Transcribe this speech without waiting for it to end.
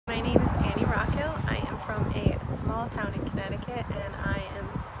small town in Connecticut, and I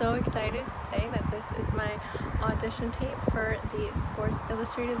am so excited to say that this is my audition tape for the Sports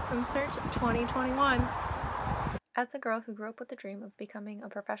Illustrated Swim Search 2021. As a girl who grew up with the dream of becoming a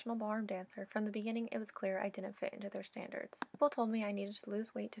professional ballroom dancer, from the beginning it was clear I didn't fit into their standards. People told me I needed to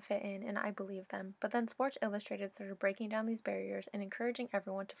lose weight to fit in, and I believed them. But then Sports Illustrated started breaking down these barriers and encouraging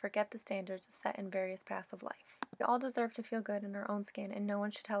everyone to forget the standards set in various paths of life. We all deserve to feel good in our own skin, and no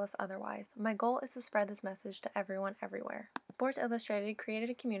one should tell us otherwise. My goal is to spread this message to everyone everywhere. Sports Illustrated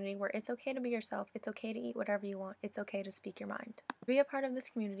created a community where it's okay to be yourself, it's okay to eat whatever you want, it's okay to speak your mind. To be a part of this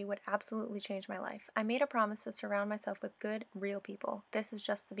community would absolutely change my life. I made a promise to surround myself with good, real people. This is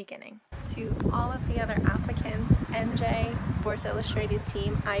just the beginning. To all of the other applicants, NJ, Sports Illustrated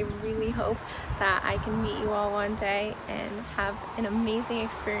team, I really hope that I can meet you all one day and have an amazing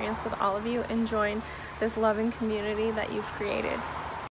experience with all of you and join this loving community that you've created.